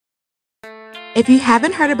If you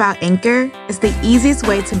haven't heard about Anchor, it's the easiest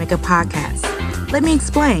way to make a podcast. Let me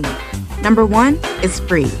explain. Number one, it's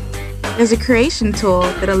free. There's a creation tool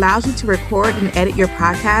that allows you to record and edit your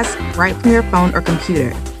podcast right from your phone or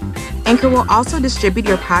computer. Anchor will also distribute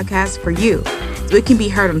your podcast for you, so it can be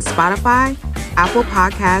heard on Spotify, Apple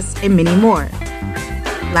Podcasts, and many more.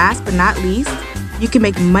 Last but not least, you can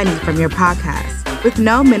make money from your podcast with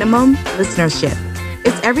no minimum listenership.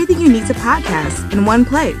 It's everything you need to podcast in one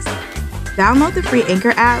place. Download the free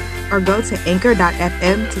Anchor app or go to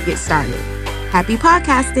anchor.fm to get started. Happy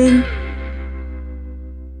podcasting!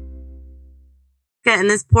 And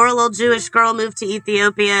this poor little Jewish girl moved to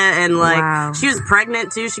Ethiopia and she was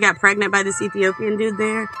pregnant too. She got pregnant by this Ethiopian dude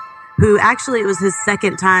there who actually it was his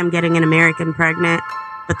second time getting an American pregnant.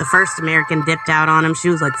 But the first American dipped out on him. She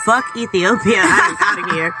was like, fuck Ethiopia. I'm out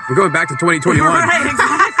of here. We're going back to 2021. Right,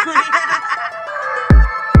 exactly.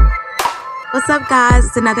 What's up, guys?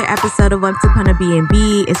 It's another episode of Once Upon a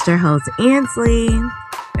B&B. It's your host, Ansley.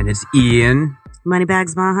 And it's Ian.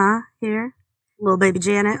 Moneybags Maha here. Little baby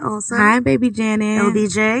Janet also. Hi, baby Janet.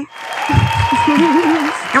 LBJ. And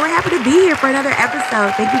we're happy to be here for another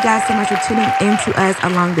episode. Thank you guys so much for tuning in to us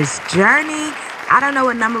along this journey. I don't know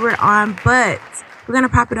what number we're on, but we're going to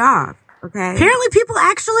pop it off. Okay. Apparently people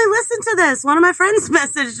actually listen to this. One of my friends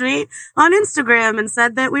messaged me on Instagram and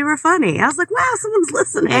said that we were funny. I was like, wow, someone's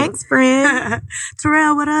listening. Thanks, friend.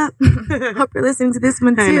 Terrell, what up? Hope you're listening to this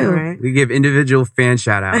one too. I know, right? We give individual fan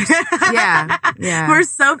shout outs. Yeah. We're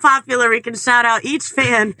so popular we can shout out each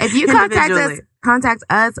fan. If you contact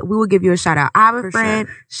us, we will give you a shout out. I have a friend.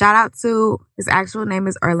 Sure. Shout out to his actual name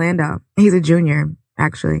is Orlando. He's a junior.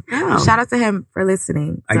 Actually. Oh. Shout out to him for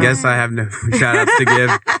listening. I guess I have no shout outs to give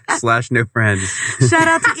 / no friends. Shout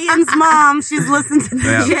out to Ian's mom. She's listened to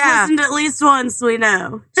She's listened at least once, we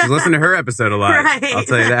know. She's listened to her episode a lot. Right. I'll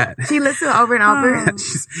tell you that. She listened over and over.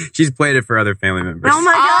 She's played it for other family members. Oh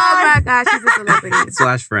my God. She's a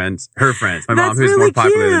celebrity. / friends. Her friends. My mom, That's who's really more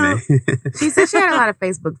popular than me. She said she had a lot of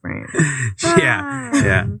Facebook friends.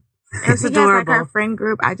 Yeah. And she adorable. has like her friend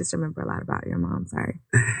group. I just remember a lot about your mom. Sorry.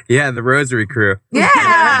 Yeah, the Rosary crew. Yeah.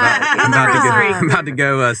 I'm about to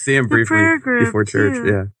go see him briefly prayer group, before church. too.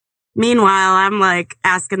 Yeah. Meanwhile, I'm like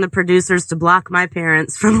asking the producers to block my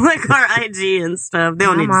parents from like our IG and stuff. They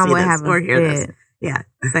don't need to see this or hear this. Yeah,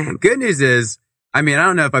 same. Good news is, I mean, I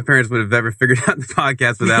don't know if my parents would have ever figured out the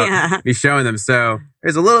podcast without me showing them. So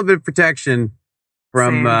there's a little bit of protection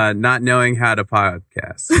from not knowing how to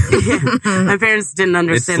podcast. My parents didn't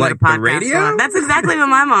understand what a podcast the radio? was. That's exactly what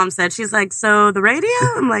my mom said. She's like, so the radio?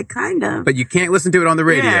 I'm like, kind of. But you can't listen to it on the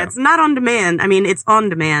radio. Yeah, it's not on demand. I mean, it's on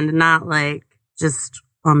demand, not like just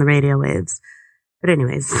on the radio waves. But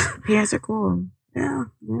anyways. Parents are cool. Yeah.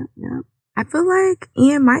 I feel like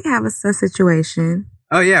Ian might have a situation.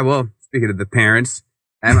 Oh, yeah. Well, speaking of the parents,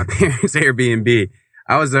 at my parents' Airbnb,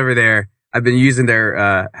 I was over there. I've been using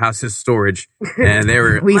their house as storage, and they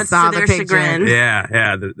were. We saw the picture. Chagrin.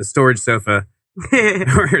 Yeah, the storage sofa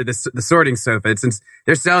or the sorting sofa. Since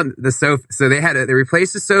they're selling the sofa, so they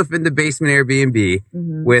replaced the sofa in the basement Airbnb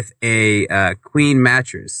with a queen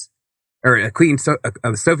mattress or a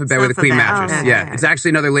sofa bed with a queen mattress. Oh, yeah, it's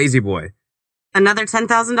actually another lazy boy. Another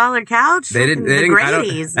 $10,000 couch. They didn't. I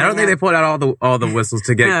don't think they pulled out all the whistles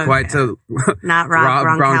to get quite to not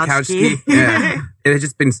Rob Gronkowski. Yeah, it had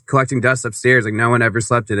just been collecting dust upstairs. Like no one ever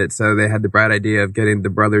slept in it, so they had the bright idea of getting the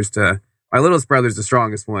brothers to. Our littlest brother's the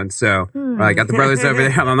strongest one, so I got the brothers over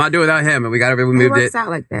there. I'm not doing without him, and we moved it. It works out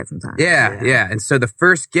like that sometimes. Yeah. And so the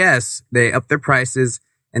first guests, they upped their prices,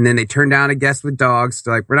 and then they turned down a guest with dogs.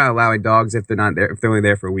 They're like, we're not allowing dogs if they're not there. If they're only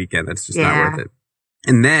there for a weekend, that's just not worth it.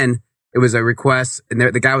 And then. It was a request, and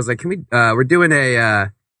the guy was like, "Can we? We're doing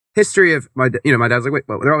a history of my." My dad's like, "Wait,"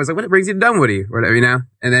 they're always like, "What brings you to Dunwoody?" Or whatever,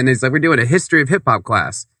 And then he's like, "We're doing a history of hip hop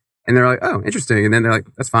class," and they're like, "Oh, interesting." And then they're like,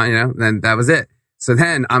 "That's fine," And then that was it. So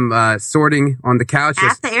then I'm sorting on the couch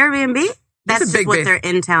at the Airbnb. That's just what they're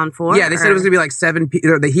in town for. Yeah, they said it was gonna be like 7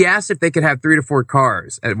 people. He asked if they could have 3 to 4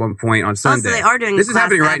 cars at one point on Sunday. Oh, so they are doing this is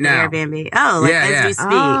happening right now. Airbnb. Oh, as we speak.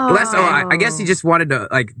 Oh. Well, I guess he just wanted to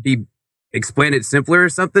explain it simpler or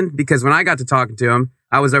something, because when I got to talking to him,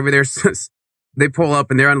 I was over there. They pull up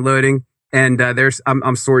and they're unloading, and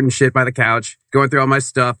I'm sorting shit by the couch, going through all my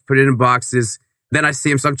stuff, put it in boxes. Then I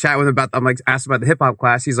see him, so I'm chatting with him I'm like, asked about the hip hop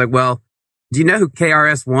class. He's like, "Well, do you know who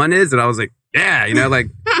KRS One is?" And I was like, "Yeah,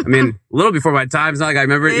 I mean, a little before my time. It's not like I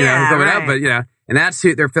remember, growing up, but and that's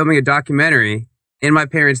who they're filming a documentary in my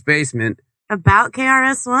parents' basement." About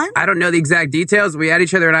KRS-One? I don't know the exact details. We had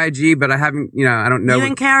each other on IG, but I haven't, I don't know. You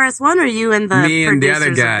and KRS-One, or you and the me and the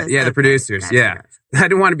other guy? The producers. Gotcha. I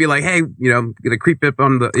didn't want to be like, hey, gonna creep up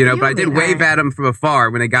on the, but I did wave at them from afar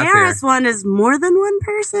when they got there. KRS-One is more than one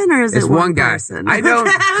person, or is it one guy? Person? I don't.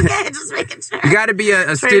 Okay, just making sure. You got to be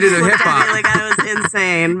a student of hip hop. Like I was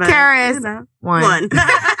insane, but KRS-One.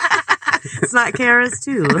 It's not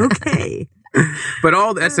KRS-2. Okay.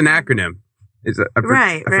 But that's an acronym.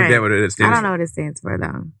 I forget what it is. I don't know what it stands for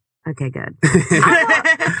though. Okay, good.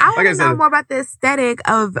 I want to know more about the aesthetic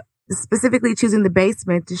of specifically choosing the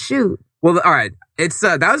basement to shoot. Well, all right. It's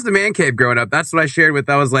that was the man cave growing up. That's what I shared with.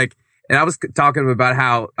 I was like, and I was talking about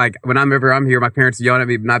how like whenever I'm here, my parents are yelling at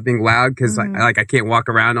me not being loud because I can't walk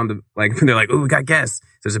around on the like. They're like, "Oh, we got guests."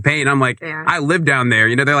 So there's a pain. I'm like, I live down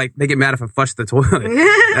there. They're like, they get mad if I flush the toilet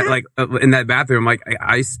like in that bathroom. Like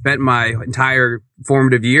I spent my entire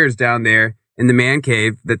formative years down there in the man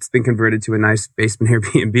cave that's been converted to a nice basement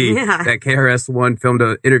Airbnb that KRS-One filmed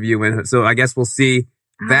an interview in. So I guess we'll see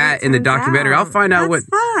that in the documentary. I'll find out that's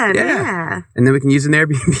fun. Yeah. And then we can use an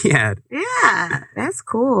Airbnb ad. Yeah. That's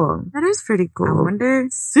cool. That is pretty cool. I wonder.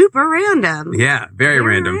 Super random. Yeah. Very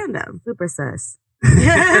random. Super sus.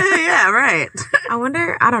 Yeah, right. I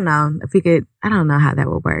wonder, I don't know if we could, I don't know how that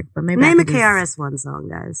would work, but maybe name a KRS-One song,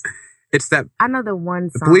 guys. It's that. I know the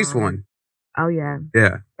one song. The police one. Oh yeah.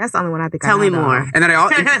 Yeah. That's the only one I think Tell me more. And then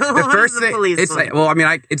the first thing, it's like, well, I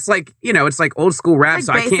mean, it's like, it's like old school rap, like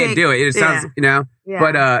so basic, I can't do it. It sounds,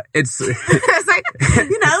 but it's it's like,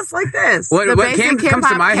 it's like this. What comes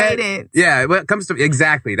to my head? Yeah, what comes to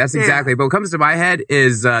exactly. That's exactly. But what comes to my head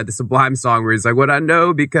is the Sublime song where he's like, "What I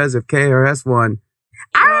know because of KRS-One."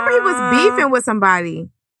 I remember he was beefing with somebody.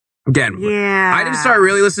 Again, I didn't start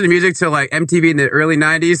really listening to music till like MTV in the early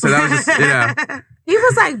 '90s, so that was just He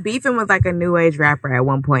was like beefing with like a new age rapper at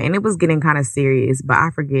one point, and it was getting kind of serious, but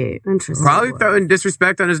I forget. Interesting. Probably throwing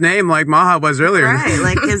disrespect on his name like Maha was earlier. Right.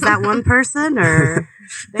 Like, is that one person or?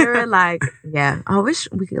 They were like, yeah, I wish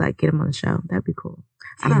we could like get him on the show. That'd be cool.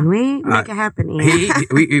 Can we make it happen?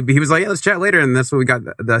 He was like, yeah, let's chat later. And that's what we got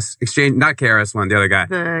the exchange, not KRS-One, the other guy.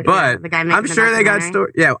 The guy I'm sure they got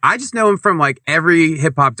story. Yeah, I just know him from like every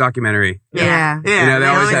hip hop documentary. Yeah. They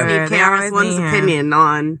always need KRS-One's opinion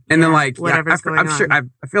on. And then like, whatever's going on. I'm sure, I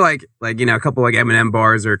feel like a couple like Eminem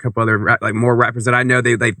bars or a couple other like more rappers that I know,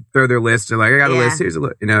 they throw their list. They're like, I got a list. Here's a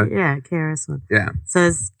list, Yeah, KRS-One. Yeah. So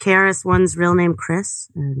is KRS-One's real name Chris?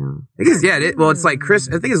 I don't know. I think it's like Chris.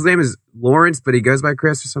 I think his name is Lawrence, but he goes by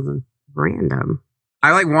Chris or something. Random.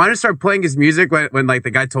 I like wanted to start playing his music when like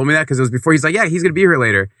the guy told me that because it was before he's like, yeah, he's gonna be here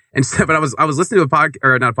later and stuff. But I was listening to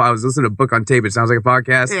I was listening to a book on tape. It sounds like a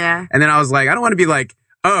podcast. Yeah. And then I was like, I don't want to be like,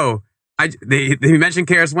 they mentioned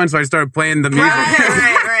KRS-One, so I started playing the music.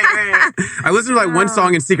 Right. I listened to like one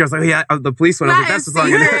song in secret. I was like, yeah, the police one. I was like, that's the song.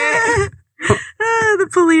 The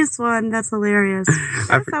police one. That's hilarious.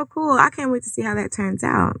 That's so cool. I can't wait to see how that turns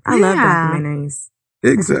out. I love documentaries.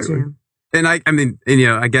 Exactly. And I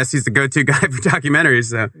guess he's the go-to guy for documentaries.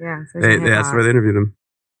 So that's where they interviewed him.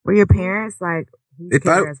 Were your parents like, who's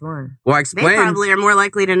KRS-One? Well, I explained. They probably are more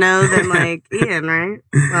likely to know than like Ian, right?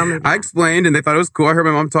 Well, maybe I explained and they thought it was cool. I heard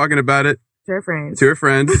my mom talking about it. To her friends. I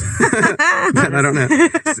don't know.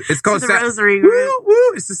 It's called the Rosary Group. Woo,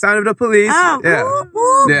 woo. It's the sound of the police. Oh, yeah. Woo,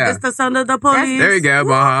 woo. Yeah. It's the sound of the police. There you go,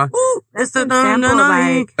 Maha. It's the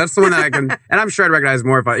like. That's the one that I can, and I'm sure I'd recognize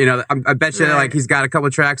more if I bet you like he's got a couple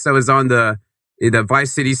of tracks that was on the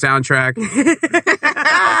Vice City soundtrack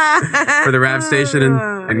for the rap station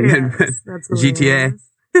and GTA.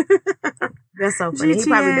 That's so funny. He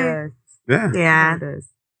probably does. Yeah. He does.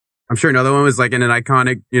 I'm sure another one was like in an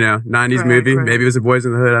iconic, 90s movie. Right. Maybe it was The Boys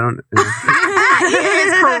in the Hood. I don't know. He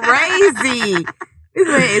is crazy. This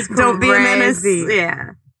man is crazy. Don't be a menace.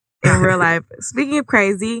 Yeah. In real life. Speaking of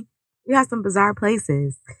crazy, we have some bizarre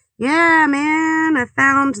places. Yeah, man. I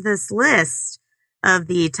found this list of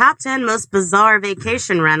the top 10 most bizarre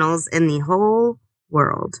vacation rentals in the whole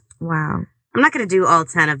world. Wow. I'm not going to do all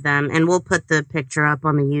 10 of them, and we'll put the picture up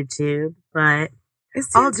on the YouTube, but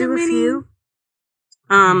I'll do a few.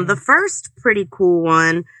 The first pretty cool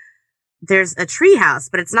one, there's a tree house,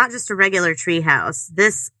 but it's not just a regular tree house.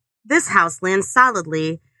 This house lands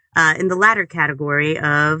solidly in the latter category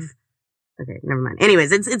of, okay, never mind.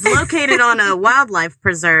 Anyways, it's located on a wildlife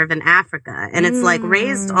preserve in Africa, and it's like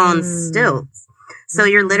raised on stilts. So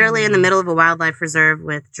you're literally in the middle of a wildlife reserve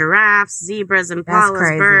with giraffes, zebras,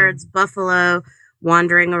 impalas, birds, buffalo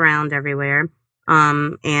wandering around everywhere.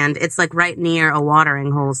 And it's like right near a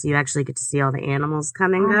watering hole, so you actually get to see all the animals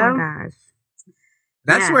come and go. Oh my gosh.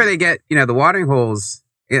 That's where they get, the watering holes.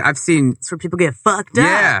 I've seen. It's where people get fucked up.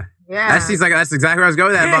 Yeah. Yeah. That's exactly where I was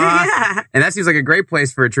going with that, Bob. And that seems like a great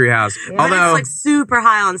place for a treehouse. Yeah. Although but it's like super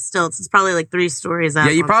high on stilts. It's probably like 3 stories up.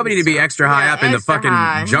 Yeah, you probably need to be extra high up in the fucking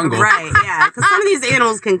jungle. Right, yeah. Because some of these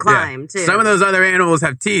animals can climb, too. Some of those other animals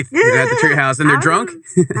have teeth at the treehouse, and they're drunk.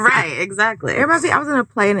 Right, exactly. I was in a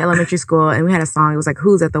play in elementary school, and we had a song. It was like,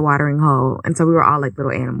 "Who's at the watering hole?" And so we were all like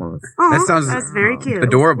little animals. Oh, that's very cute.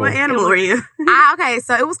 Adorable. What animal were you? Okay,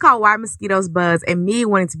 so it was called Why Mosquitoes Buzz, and me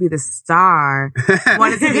wanting to be the star,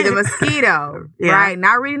 wanted to be the mosquito, right?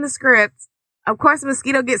 Not reading the script. Of course, the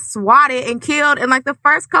mosquito gets swatted and killed in like the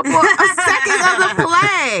first couple of seconds of the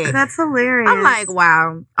play. That's hilarious. I'm like,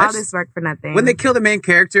 wow, all this work for nothing. When they kill the main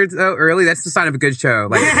character though early, that's the sign of a good show.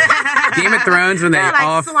 Like Game of Thrones, when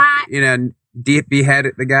they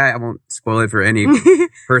behead the guy. I won't spoil it for any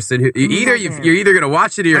person who you're either gonna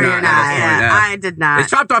watch it or you're not. I did not. They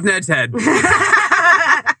chopped off Ned's head.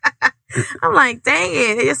 I'm like, dang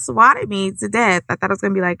it, it just swatted me to death. I thought it was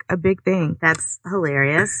gonna be like a big thing. That's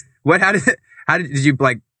hilarious. How did you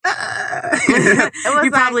like?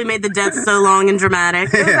 You probably made the death so long and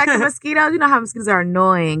dramatic. It was like the mosquitoes. You know how mosquitoes are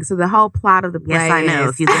annoying. So the whole plot of the play. Yes, I know.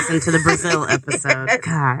 If you listen to the Brazil episode,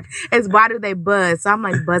 God, it's why do they buzz? So I'm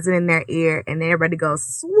like buzzing in their ear, and then everybody goes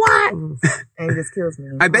swat, and it just kills me.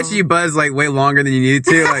 I bet you buzz like way longer than you needed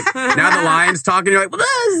to. Like now the lion's talking, you're like,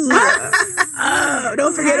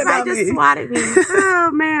 don't forget about me. Just swatted me.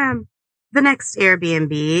 Oh man. The next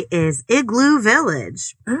Airbnb is Igloo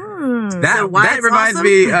Village. That reminds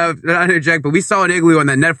me of, not to interject, but we saw an igloo on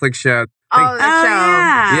that Netflix show. That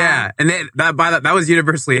show. Yeah. And that was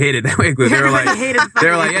universally hated, that igloo. They were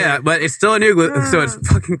like, yeah, but it's still an igloo, so it's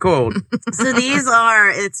fucking cold. So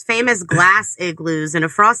it's famous glass igloos in a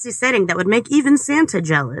frosty setting that would make even Santa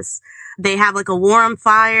jealous. They have like a warm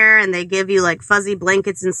fire and they give you like fuzzy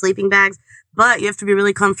blankets and sleeping bags. But you have to be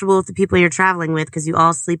really comfortable with the people you're traveling with because you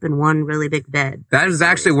all sleep in one really big bed. That has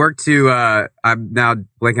actually worked to, I'm now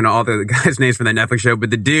blanking on all the guys' names from that Netflix show, but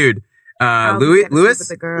the dude,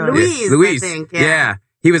 Louise, I think. Yeah.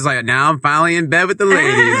 He was like, now I'm finally in bed with the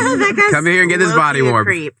ladies. Come here and get this body warm.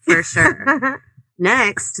 Creep, for sure.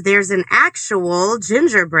 Next, there's an actual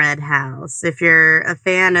gingerbread house. If you're a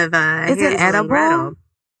fan of is it edible?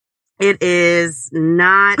 It is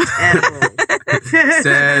not edible.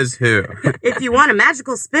 Says who? If you want a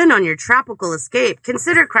magical spin on your tropical escape,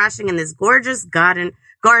 consider crashing in this gorgeous garden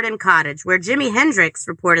cottage where Jimi Hendrix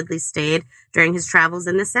reportedly stayed during his travels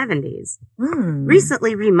in the 70s.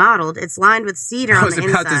 Recently remodeled, it's lined with cedar on the inside. I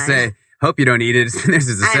was about to say, hope you don't eat it. It's been there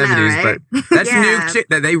since the 70s, right? But that's new.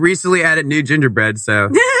 That they recently added new gingerbread, so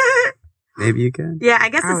maybe you can. Yeah, I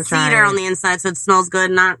guess it's cedar on the inside, so it smells good.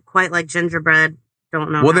 Not quite like gingerbread. Don't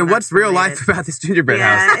know. Well, then what's real life about this gingerbread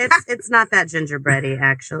house? Yeah, it's not that gingerbready,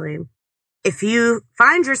 actually. If you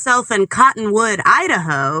find yourself in Cottonwood,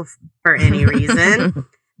 Idaho, for any reason,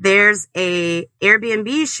 there's a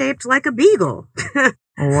Airbnb shaped like a beagle.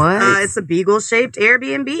 What? It's a beagle-shaped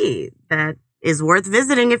Airbnb that is worth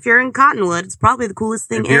visiting if you're in Cottonwood. It's probably the coolest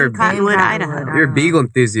thing in Cottonwood, Idaho. If you're a beagle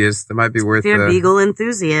enthusiast, that might be worth. If you're a beagle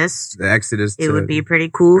enthusiast, the exodus. It would be pretty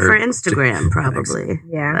cool for Instagram, probably.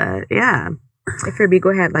 Yeah, yeah. If your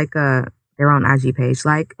beagle had like their own IG page,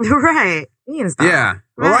 like right, yeah.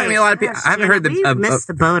 Well, I mean, a lot of people. I haven't heard we missed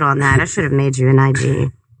the boat on that. I should have made you an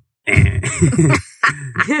IG.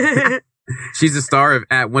 She's the star of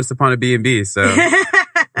at Once Upon a B&B, so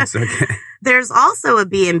that's okay. There's also a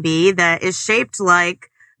B&B that is shaped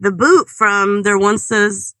like the boot from There Once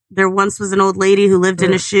Was an Old Lady Who Lived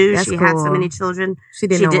in a Shoe. She had so many children. She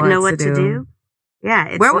didn't know what to do.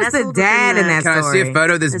 Yeah. Where was the dad in that story? Can I see a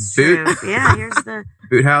photo of this boot? Yeah, here's the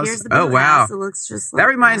boot house. Here's the boot house. It looks just like that.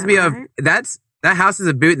 Reminds me of that house is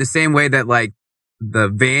a boot in the same way that like the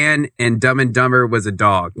van in Dumb and Dumber was a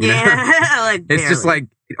dog. You know? Like it's just like,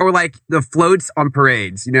 or like the floats on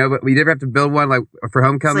parades, you know, but we never have to build one like for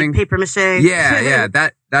homecoming. It's like paper mache. Yeah.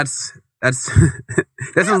 That's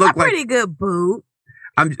doesn't look like a pretty good boot.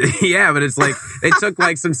 Yeah, but it's like they took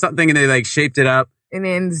like something and they like shaped it up. And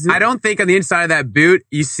then I don't think on the inside of that boot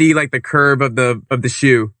you see like the curve of the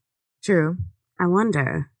shoe. True. I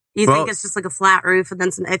wonder. You think it's just like a flat roof and then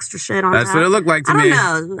some extra shit on top? That's what it looked like to me.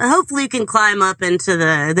 I don't know. Hopefully you can climb up into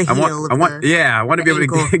the heel I want to be able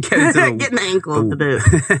to get into get in the ankle of the boot.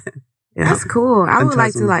 Yeah. That's cool. I would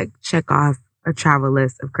like to like check off a travel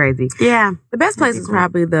list of crazy. Yeah. The best place is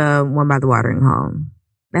probably the one by the watering hole.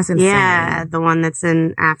 That's insane. Yeah, the one that's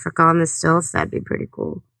in Africa on the stilts. That'd be pretty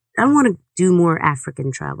cool. I want to do more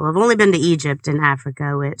African travel. I've only been to Egypt and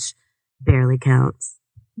Africa, which barely counts.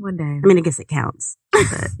 One day. I mean, I guess it counts. But,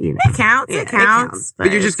 you know. It counts. Yeah, it counts.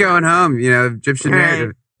 But you're just going home, you know, Egyptian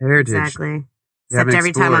heritage. Exactly. Except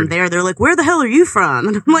every time I'm there, they're like, where the hell are you from?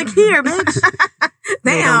 And I'm like, here, bitch.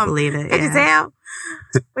 They don't believe it. Can you tell?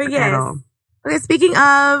 But yes. Okay, speaking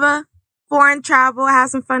of foreign travel, I have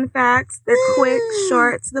some fun facts. They're quick,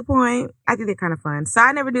 short, to the point. I think they're kind of fun. So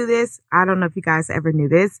I never do this. I don't know if you guys ever knew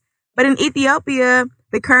this. But in Ethiopia,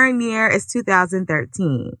 the current year is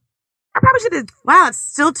 2013. I probably should have. Wow, it's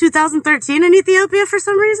still 2013 in Ethiopia for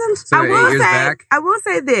some reason. So I will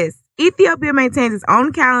say this. Ethiopia maintains its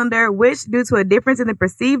own calendar, which, due to a difference in the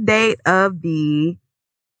perceived date of the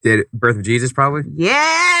birth of Jesus, probably?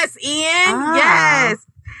 Yes, Ian. Yes.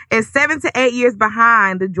 Is 7 to 8 years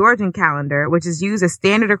behind the Georgian calendar, which is used as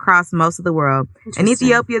standard across most of the world. In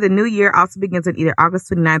Ethiopia, the new year also begins on either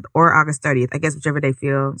August 29th or August 30th. I guess whichever they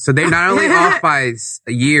feel. So they're not only off by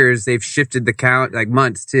years, they've shifted the count, like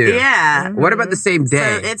months too. Yeah. Mm-hmm. What about the same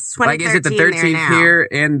day? So it's 2013. Like, is it the 13th here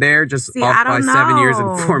and there, just off by 7 years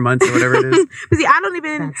and 4 months or whatever it is? But see, I don't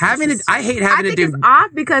even... I hate having to do... it's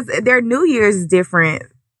off because their New Year's is different.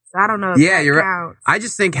 So I don't know if you're counts. right. I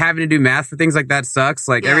just think having to do math for things like that sucks.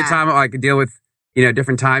 Like every time I could deal with,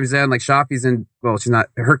 different time zone, like Shafi's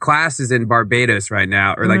her class is in Barbados right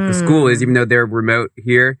now, or like the school is, even though they're remote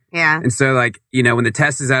here. Yeah. And so like, when the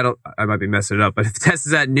test is at, I might be messing it up, but if the test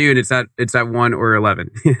is at noon, it's at 1 or 11,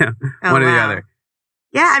 one or the other.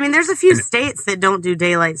 Yeah, I mean, there's a few states that don't do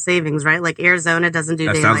daylight savings, right? Like Arizona doesn't do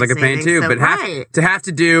daylight savings. That sounds like a pain too, so, but have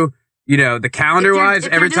to do... the calendar-wise,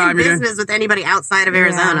 every time you're doing business with anybody outside of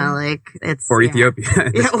Arizona, like it's or Ethiopia,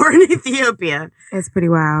 or in Ethiopia, it's pretty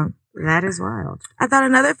wild. That is wild. I thought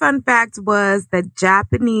another fun fact was that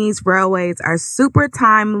Japanese railways are super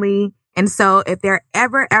timely, and so if they're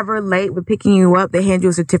ever late with picking you up, they hand you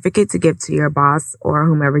a certificate to give to your boss or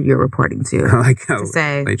whomever you're reporting to. To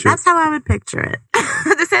say that's how I would picture it.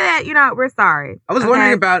 To say that we're sorry. I was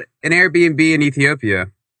wondering about an Airbnb in Ethiopia.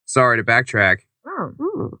 Sorry to backtrack.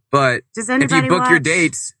 Oh. But if you book your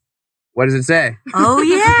dates, what does it say? Oh,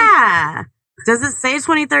 yeah. Does it say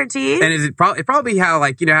 2013? And is it probably how,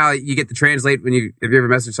 like, how you get to translate when if you ever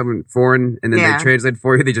message someone foreign and then they translate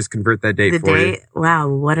for you, they just convert that date for you. Wow,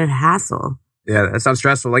 what a hassle. Yeah, that sounds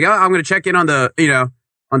stressful. Like, I'm going to check in on the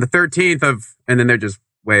 13th of, and then they're just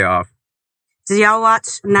way off. Did y'all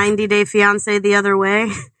watch 90 Day Fiance the other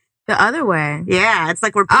way? The other way. Yeah, it's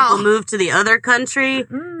like where people move to the other country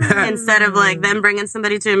instead of like them bringing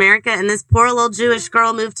somebody to America. And this poor little Jewish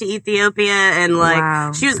girl moved to Ethiopia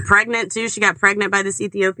and she was pregnant too. She got pregnant by this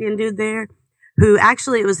Ethiopian dude there who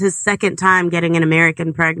actually it was his second time getting an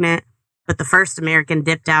American pregnant. But the first American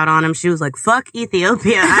dipped out on him. She was like, fuck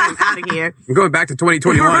Ethiopia. I'm out of here. I'm going back to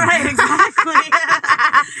 2021. Right, exactly.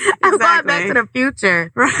 I'm going back to the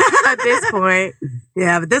future at this point.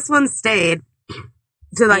 Yeah, but this one stayed.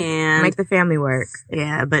 To make the family work.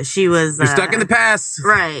 Yeah, but she was... You're stuck in the past.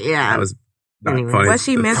 Right, yeah. That was not funny. Was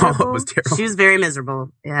she miserable? Was terrible. She was very miserable,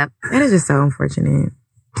 yeah. That is just so unfortunate.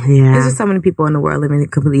 Yeah. There's just so many people in the world living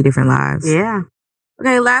completely different lives. Yeah.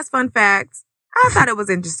 Okay, last fun fact. I thought it was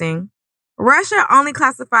interesting. Russia only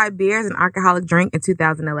classified beer as an alcoholic drink in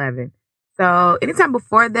 2011. So anytime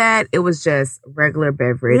before that, it was just regular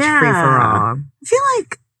beverage, free for all. I feel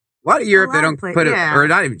like... A lot of Europe, they don't put it, or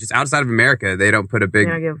not even just outside of America, they don't put a big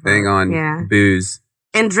thing on booze.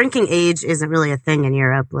 And drinking age isn't really a thing in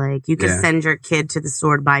Europe. Like, you can send your kid to the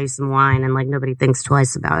store to buy you some wine and, like, nobody thinks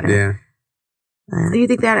twice about it. Yeah. So you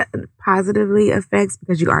think that positively affects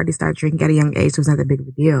because you already start drinking at a young age, so it's not that big of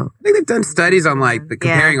a deal? I think they've done studies on, like,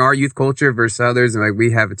 comparing our youth culture versus others, and, like,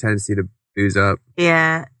 we have a tendency to booze up.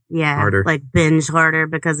 Yeah. Yeah, harder. Like binge harder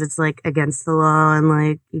because it's like against the law and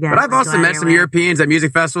like you got. But I've also met some Europeans at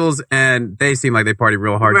music festivals and they seem like they party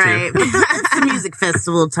real hard too. Right, it's a music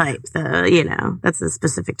festival type, though. That's a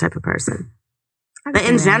specific type of person. But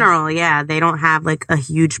in general, they don't have like a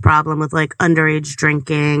huge problem with like underage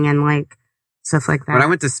drinking and like stuff like that. When I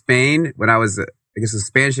went to Spain, when I was, I guess it was a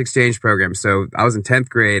Spanish exchange program, so I was in 10th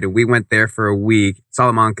grade and we went there for a week,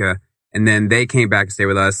 Salamanca, and then they came back to stay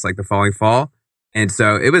with us like the following fall. And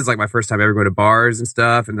so it was like my first time ever going to bars and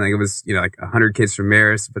stuff. And like it was, like 100 kids from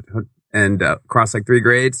Maris and across like 3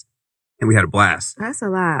 grades. And we had a blast. That's a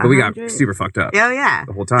lot. But we got super fucked up. Oh, yeah.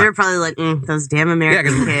 The whole time. They were probably like, those damn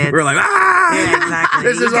American kids. We were like, ah! Yeah, exactly.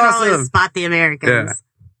 This is you awesome. Always spot the Americans. Yeah.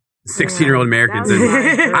 16-year-old Americans.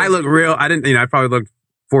 And I look real. I didn't, I probably looked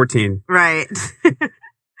 14. Right.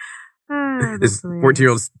 This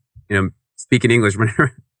 14-year-old's, speaking English.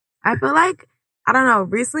 I feel like, I don't know.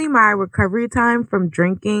 Recently, my recovery time from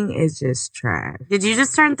drinking is just trash. Did you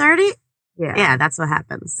just turn 30? Yeah. Yeah, that's what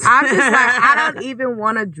happens. I'm just like, I don't even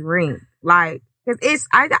want to drink. Like, because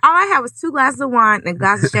all I had was 2 glasses of wine and a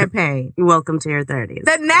glass of champagne. You're welcome to your 30s.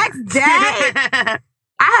 The next day,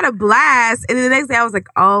 I had a blast. And then the next day I was like,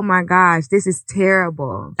 oh my gosh, this is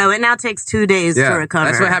terrible. Oh, it now takes 2 days to recover.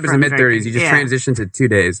 That's what happens in mid-30s. You just transition to 2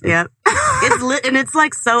 days. Yep. It's lit, and it's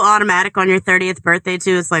like so automatic on your 30th birthday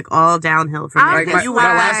too. It's like all downhill from there. Like you wake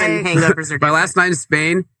up and hangovers are different. My last night in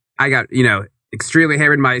Spain, I got, extremely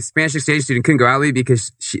hammered. My Spanish exchange student couldn't go out with me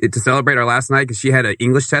because to celebrate our last night because she had an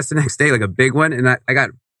English test the next day, like a big one. And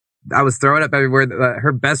I was throwing up everywhere.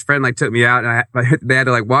 Her best friend took me out and they had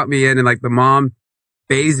to walk me in and the mom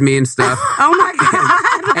bathed me and stuff. Oh my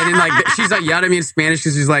God. And then she's yelling at me in Spanish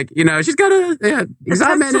because she's she's got a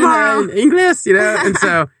examen in English, And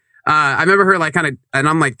so I remember her and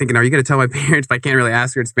I'm thinking, are you going to tell my parents if I can't really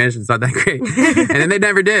ask her in Spanish? It's not that great. And then they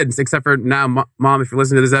never did, except for now, Mom, if you're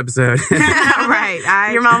listening to this episode.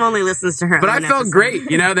 Right. Your mom only listens to her. But I felt great.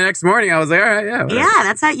 The next morning I was like, all right, yeah. Whatever. Yeah,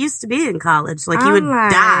 that's how it used to be in college. You would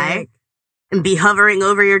die and be hovering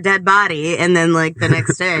over your dead body. And then the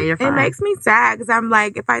next day, you're fine. It makes me sad because I'm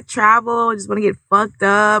if I travel, I just want to get fucked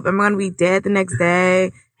up. I'm going to be dead the next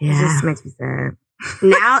day. Yeah. It just makes me sad.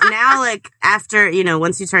 now after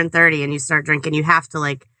once you turn 30 and you start drinking, you have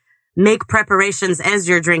to make preparations as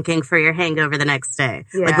you're drinking for your hangover the next day.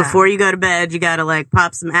 Yeah. Before you go to bed, you gotta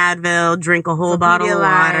pop some Advil, drink a whole bottle of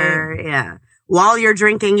water. Yeah. While you're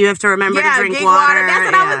drinking, you have to remember to drink water. That's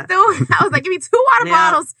what I was doing. I was give me 2 water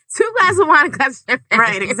bottles, 2 glasses of wine, glass of champagne.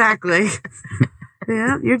 Right, exactly.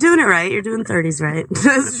 Yeah, you're doing it right. You're doing 30s right. That's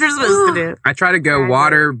what you're supposed to do. I try to go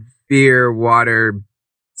water, beer, water,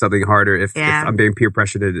 something harder if I'm being peer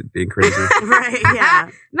pressured into being crazy. Right, yeah.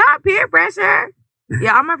 Not peer pressure.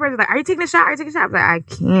 Yeah, all my friends are are you taking a shot? Are you taking a shot? I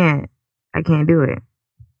was I can't do it.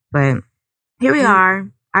 But here we are.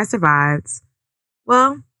 I survived.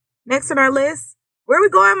 Well, next on our list, where are we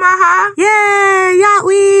going, Maha? Yay, Yacht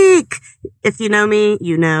Week! If you know me,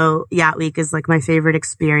 you know Yacht Week is my favorite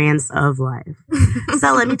experience of life.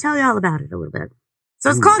 So let me tell you all about it a little bit. So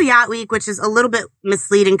it's called Yacht Week, which is a little bit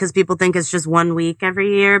misleading because people think it's just 1 week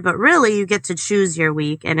every year. But really, you get to choose your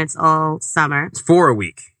week, and it's all summer. It's for a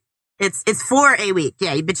week. It's for a week,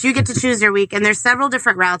 yeah. But you get to choose your week, and there's several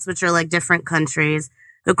different routes, which are different countries.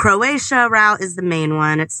 The Croatia route is the main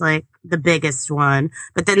one. It's the biggest one.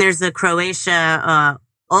 But then there's the Croatia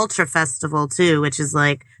Ultra Festival too, which is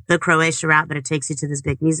the Croatia route, but it takes you to this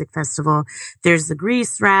big music festival. There's the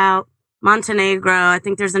Greece route, Montenegro. I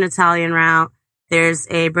think there's an Italian route. There's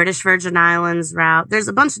a British Virgin Islands route. There's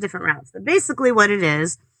a bunch of different routes. But basically what it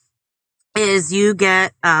is you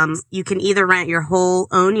get, you can either rent your whole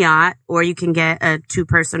own yacht or you can get a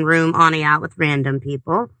 2-person room on a yacht with random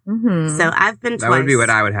people. Mm-hmm. So I've been twice. That would be what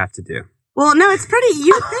I would have to do. Well, no, it's pretty,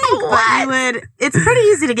 you think, but it's pretty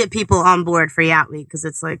easy to get people on board for Yacht Week because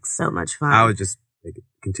it's so much fun. I would just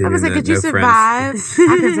continue. I was could you survive?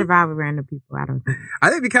 I can survive with random people. I don't think. I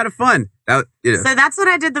think it'd be kind of fun. So that's what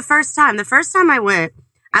I did the first time. The first time I went,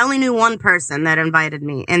 I only knew one person that invited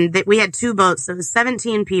me. And we had 2 boats. So it was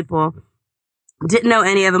 17 people. Didn't know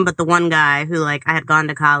any of them but the one guy who I had gone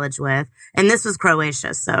to college with. And this was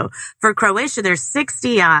Croatia. So for Croatia, there's 60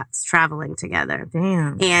 yachts traveling together.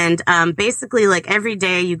 Damn. And basically every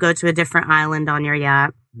day you go to a different island on your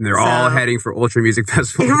yacht. And they're all heading for Ultra Music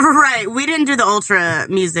Festival. Right. We didn't do the Ultra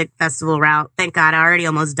Music Festival route. Thank God. I already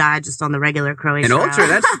almost died just on the regular Croatia route. And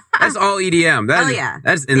Ultra, that's all EDM.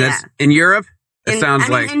 That's in Europe. It sounds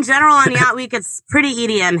in general on Yacht Week, it's pretty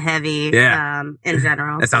EDM heavy. Yeah. In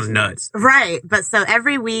general. That sounds nuts. Right. But so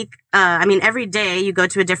every week, every day you go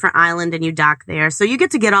to a different island and you dock there. So you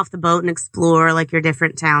get to get off the boat and explore your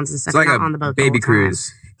different towns and stuff. It's on the boat. Baby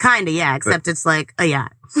cruise. Kind of, yeah. Except it's a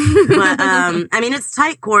yacht. But, it's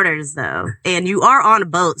tight quarters though. And you are on a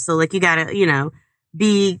boat. So you gotta,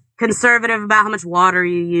 be conservative about how much water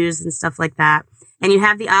you use and stuff like that. And you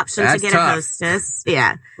have the option to get a hostess.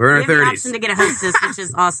 Yeah. We're in our 30s. You have the option to get a hostess, which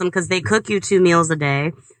is awesome because they cook you 2 meals a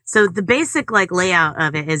day. So the basic layout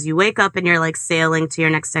of it is you wake up and you're sailing to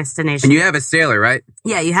your next destination. And you have a sailor, right?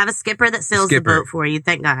 Yeah, you have a skipper that sails the boat for you.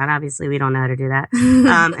 Thank God. Obviously, we don't know how to do that.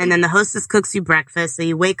 And then the hostess cooks you breakfast. So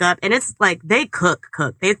you wake up and it's they cook.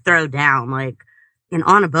 They throw down and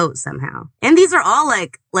on a boat somehow. And these are all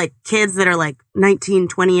kids that are 19,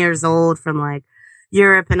 20 years old from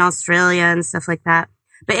Europe and Australia and stuff like that.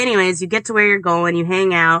 But anyways, you get to where you're going, you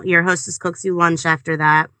hang out, your hostess cooks you lunch after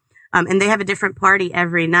that. And they have a different party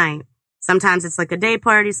every night. Sometimes it's a day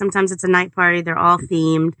party, sometimes it's a night party. They're all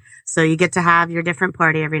themed. So you get to have your different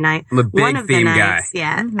party every night. I'm a big theme guy.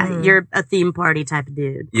 Yeah. Mm-hmm. You're a theme party type of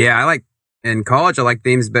dude. Yeah, in college, I like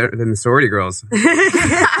themes better than the sorority girls.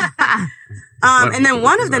 And then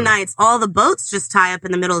one of the nights, all the boats just tie up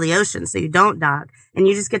in the middle of the ocean, so you don't dock. And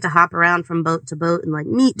you just get to hop around from boat to boat and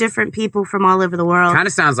meet different people from all over the world. Kind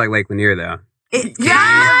of sounds like Lake Lanier, though. It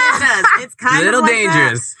does. It's kind of like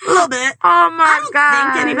dangerous. That. A little bit. Oh my I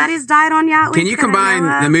don't think anybody's died on Yacht Week. Can you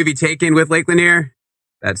combine the movie Taken with Lake Lanier?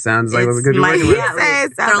 That sounds like what we could be working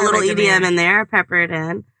with. Throw a little EDM in there, pepper it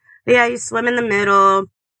in. But yeah, you swim in the middle.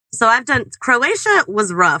 So Croatia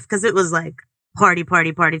was rough because it was like party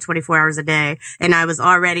 24 hours a day. And I was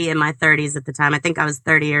already in my 30s at the time. I think I was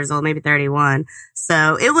 30 years old, maybe 31.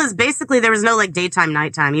 So it was basically, there was no like daytime,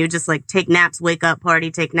 nighttime. You would just like take naps, wake up,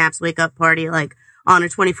 party, take naps, wake up, party, like on a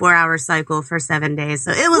 24-hour cycle for 7 days.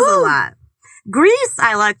 So it was a lot. Greece,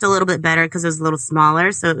 I liked a little bit better because it was a little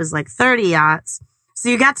smaller. So it was like 30 yachts. So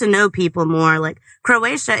you got to know people more. Like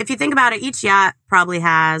Croatia, if you think about it, each yacht probably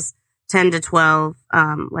has 10 to 12,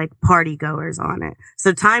 like party goers on it.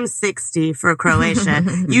 So times 60 for Croatia,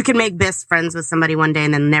 you can make best friends with somebody one day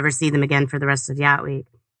and then never see them again for the rest of Yacht Week.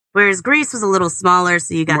 Whereas Greece was a little smaller,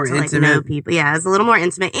 so you got more to like intimate. Know people. Yeah, it was a little more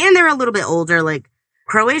intimate, and they were a little bit older. Like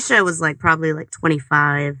Croatia was like probably like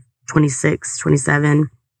 25, 26, 27,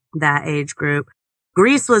 that age group.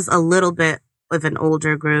 Greece was a little bit of an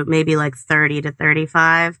older group, maybe like 30 to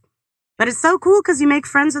 35. But it's so cool because you make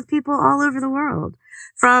friends with people all over the world.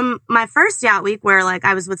 From my first Yacht Week, where like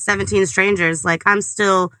I was with 17 strangers, like I'm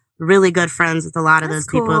still really good friends with a lot of those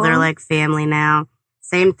people. They're like family now.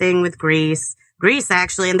 Same thing with Greece. Greece, I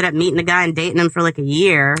actually ended up meeting a guy and dating him for like a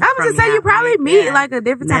year. I was gonna say you probably meet like a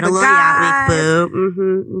different type of guy. Yacht Week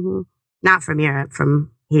boo. Not from Europe,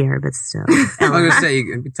 from here, but still. I was gonna say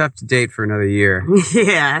it'd be tough to date for another year.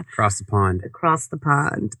 Yeah, across the pond.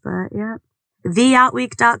 But yeah,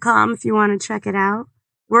 theyachtweek.com if you want to check it out.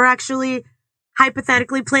 We're actually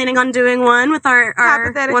hypothetically planning on doing one with our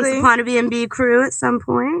Once Upon a B&B crew at some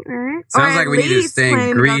point, right? Sounds like we need to stay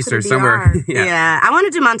in Greece or somewhere. Yeah, I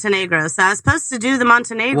want to do Montenegro, so I was supposed to do the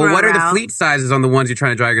Montenegro. Well, what are the fleet sizes on the ones you're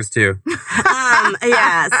trying to drag us to?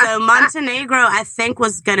 Yeah, so Montenegro, I think,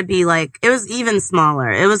 was going to be like, it was even smaller.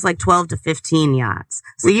 It was like 12 to 15 yachts.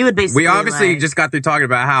 So you would basically. We obviously just got through talking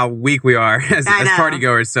about how weak we are as party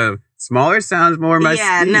goers, so. Smaller sounds more my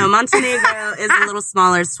speed. No, Montenegro is a little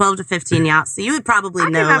smaller. It's 12 to 15 yachts. So you would probably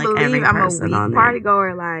know like every person on there. Party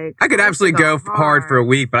goer, like I could absolutely go hard for a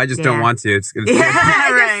week, but I just don't want to. It's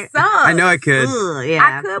right. I know I could.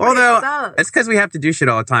 Yeah. Although it's because we have to do shit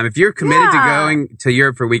all the time. If you're committed to going to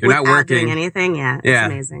Europe for a week, you're not working. Doing anything, it's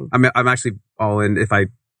amazing. I'm actually all in if I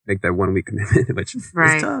make that 1 week commitment, which is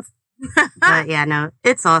tough. But yeah, no,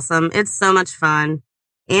 it's awesome. It's so much fun.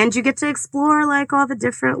 And you get to explore like all the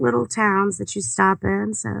different little towns that you stop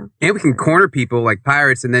in. So and we can corner people like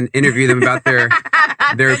pirates and then interview them about their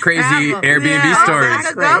crazy Airbnb stories.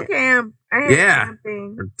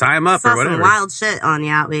 Or tie them up or whatever. Some wild shit on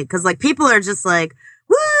Yacht Week because like people are just like,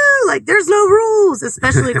 woo, like there's no rules,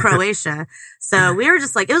 especially Croatia. So we were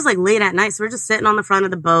just like, it was like late at night, so we're just sitting on the front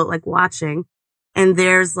of the boat like watching, and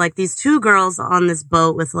there's like these two girls on this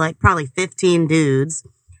boat with like probably 15 dudes,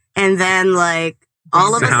 and then like.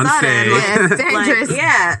 All of a sudden,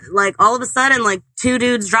 like all of a sudden, like two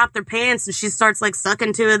dudes drop their pants and she starts like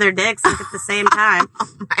sucking two of their dicks like, at the same time. Oh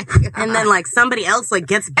my God. And then like somebody else like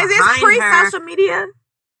gets behind her. Is this pre-social media?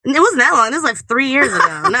 It wasn't that long. This was like 3 years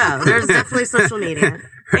ago. No, there's definitely social media.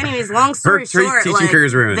 Anyways, long story short, like,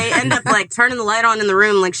 they end up like turning the light on in the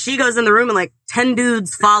room. Like she goes in the room and like 10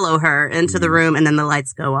 dudes follow her into the room and then the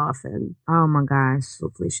lights go off and oh my gosh.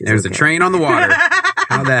 Hopefully she's There's a train on the water.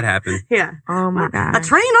 How'd that happen? Yeah. Oh my God. A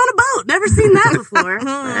train on a boat. Never seen that before.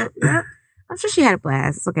 Yeah. I'm sure she had a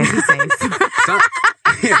blast. It's okay. She's safe.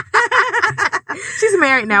 She's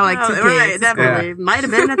married now, like 2 kids. Right, definitely. Yeah. Might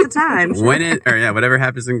have been at the time. Whatever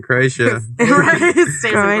happens in Croatia. Right.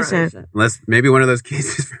 Stays Croatia. In Unless maybe one of those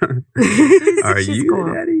cases from. Are you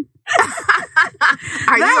the daddy?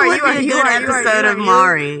 Are you a good episode of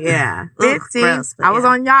Maury? Yeah. 15. I was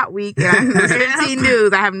on Yacht Week and 15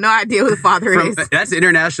 dudes. I have no idea who the father is. That's the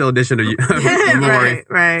international edition of Maury.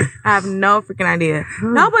 Right. I have no freaking idea.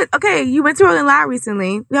 No, but okay, you went to Rolling Loud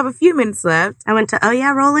recently. We have a few minutes left. I went to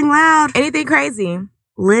Rolling Loud. Anything crazy?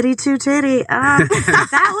 Liddy Two Titty.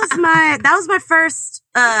 That was my first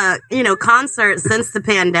concert since the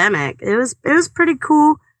pandemic. It was pretty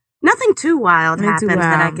cool. Nothing too wild happened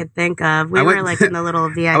that I could think of. We were like in the little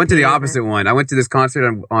VIP. I went to the opposite one. I went to this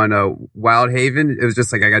concert on Wild Haven. It was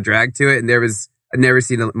just like I got dragged to it, and I'd never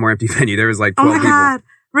seen a more empty venue. There was like 12 people. Oh my God.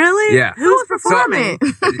 Really? Yeah. Who was performing?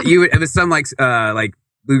 It was some like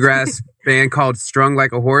bluegrass band called Strung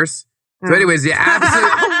Like a Horse. So anyways, the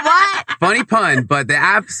absolute funny pun, but the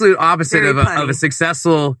absolute opposite of a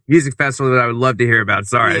successful music festival that I would love to hear about.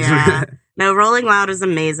 Sorry. Yeah. No, Rolling Loud is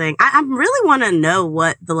amazing. I really want to know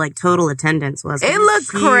what the like total attendance was. It looked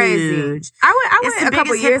crazy. I went it's a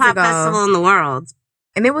couple years ago. It's the biggest hip hop festival in the world.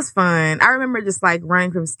 And it was fun. I remember just like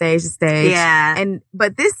running from stage to stage. Yeah.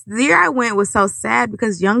 But this year I went was so sad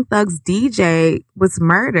because Young Thug's DJ was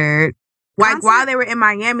murdered. Like while they were in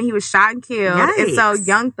Miami, he was shot and killed. Yikes. And so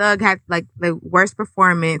Young Thug had like the worst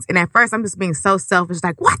performance. And at first I'm just being so selfish.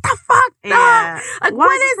 Like, what the fuck? Yeah. Like,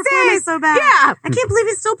 what is this? So bad? Yeah. I can't believe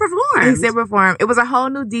he still performed. He still performed. It was a whole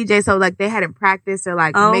new DJ. So like they hadn't practiced or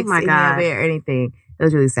like mixed any of it or anything. It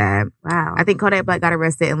was really sad. Wow. I think Kodak Black got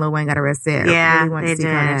arrested and Lil Wayne got arrested. Yeah, I really wanted to see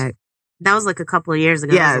Kodak. That was like a couple of years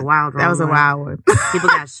ago. Yeah, that was a wild one. That was a wild one. People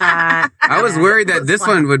got shot. I was worried that this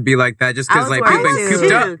one would be like that just because like people been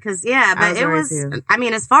cooped up. But it was, I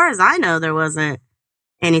mean, as far as I know, there wasn't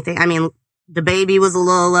anything. I mean, the baby was a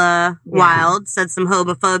little wild, said some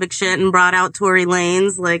homophobic shit and brought out Tory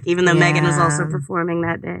Lanez, like even though Megan was also performing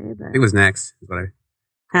that day. But. It was next.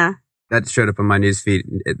 Huh? That showed up on my newsfeed,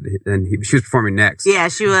 and she was performing next. Yeah,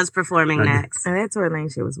 she was performing next. And that Tory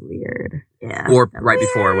Lanez shit was weird. Yeah. Or right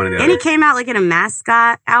before one of the other. And he came out like in a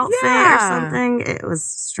mascot outfit or something. It was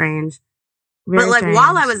strange. Very strange.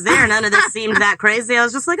 While I was there, none of this seemed that crazy. I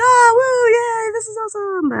was just like, oh, woo, yay, this is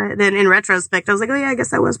awesome. But then in retrospect, I was like, oh yeah, I guess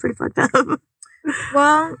that was pretty fucked up.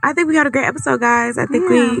 Well, I think we had a great episode, guys. I think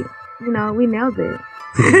we nailed it.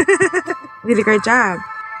 We did a great job.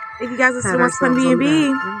 Thank you guys for listening to What's Fun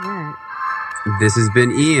B&B. This has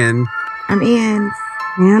been Ian. I'm Ian.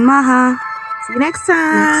 And Maha. See you next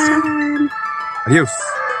time. Adios.